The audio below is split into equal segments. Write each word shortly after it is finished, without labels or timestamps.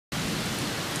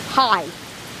Hi,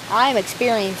 I'm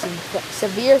experiencing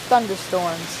severe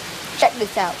thunderstorms. Check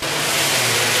this out.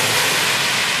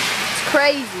 It's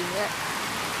crazy.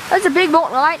 There's a big bolt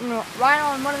of lightning right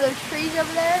on one of those trees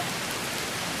over there.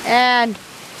 And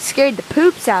scared the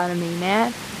poops out of me,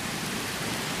 man.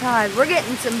 God, we're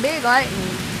getting some big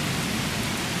lightning.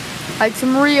 Like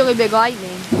some really big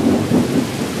lightning.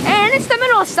 And it's the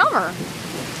middle of summer.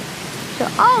 So,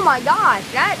 oh my gosh,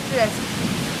 that's just,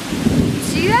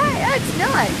 see that? That's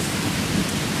nuts.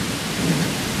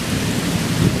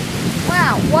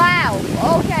 Wow,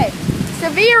 okay.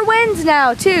 Severe winds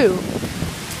now, too.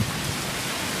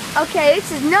 Okay,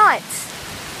 this is nuts.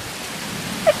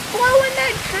 It's blowing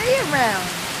that tree around.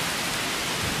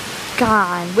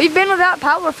 God, we've been without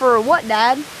power for what,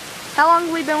 Dad? How long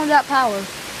have we been without power?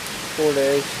 4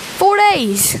 days. 4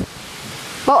 days.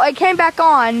 Well, it came back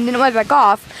on, then it went back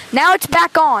off. Now it's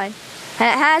back on, and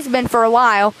it has been for a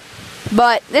while,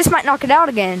 but this might knock it out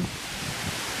again.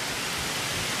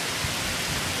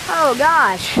 Oh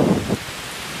gosh.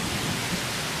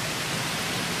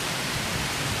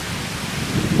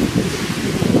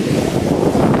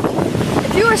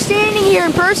 If you were standing here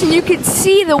in person, you could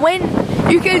see the wind.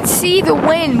 You could see the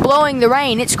wind blowing the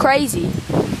rain. It's crazy.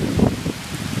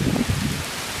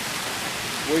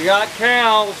 We got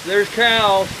cows. There's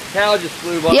cows. Cow just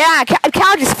flew by. Yeah, a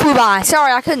cow just flew by.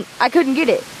 Sorry, I couldn't get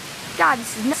it. God,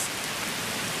 this is nuts.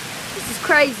 This is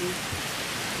crazy.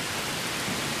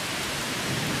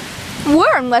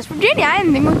 We're in West Virginia. I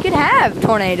didn't think we could have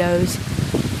tornadoes.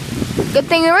 Good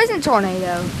thing there isn't a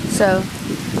tornado. So,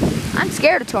 I'm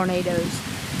scared of tornadoes.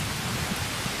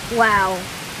 Wow.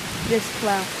 Just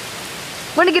wow.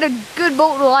 I'm gonna get a good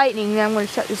bolt of lightning, and then I'm gonna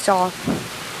shut this off.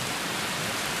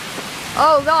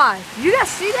 Oh gosh, did you guys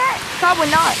see that? Probably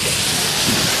not.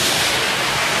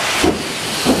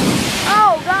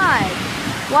 Oh God.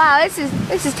 Wow, this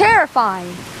is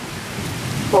terrifying.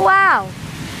 Wow.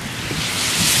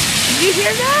 Did you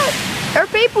hear that? There are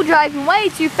people driving way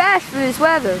too fast for this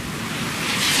weather.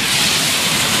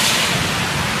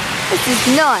 This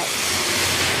is nuts.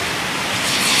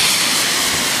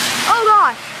 Oh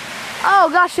gosh. Oh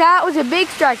gosh, that was a big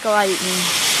strike of lightning.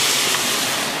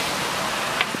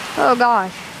 Oh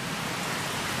gosh.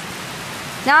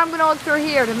 Now I'm gonna look through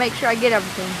here to make sure I get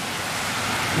everything.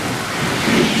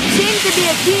 Seems to be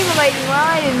accumulating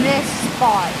right in this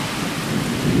spot.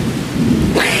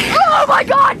 Oh my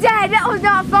God, Dad, that was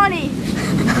not funny.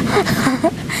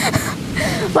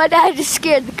 My dad just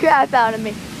scared the crap out of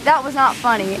me. That was not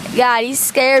funny. God, he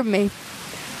scared me.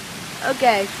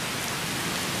 Okay.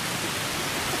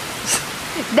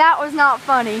 That was not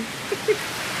funny.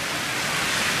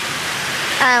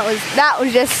 That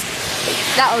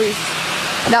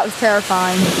was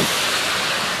terrifying.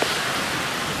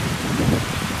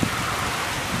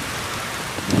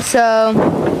 So,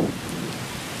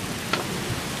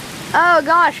 oh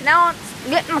gosh, now I'm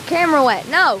getting my camera wet.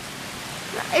 No,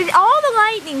 all the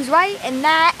lightning's right in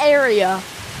that area.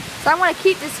 So I want to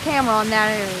keep this camera on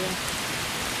that area.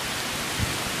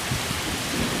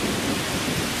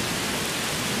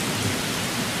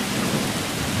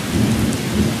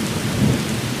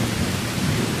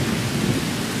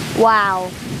 Wow,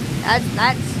 that's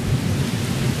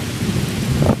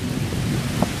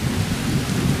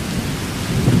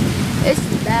this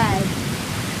is bad.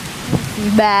 This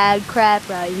is bad crap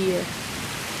right here.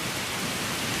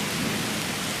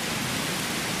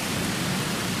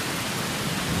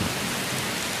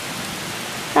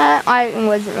 That lightning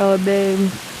wasn't really big,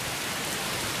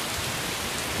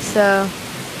 so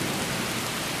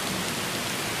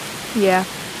yeah.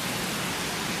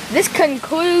 This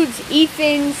concludes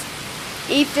Ethan's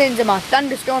and my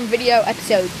thunderstorm video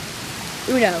episode.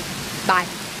 Uno. Bye.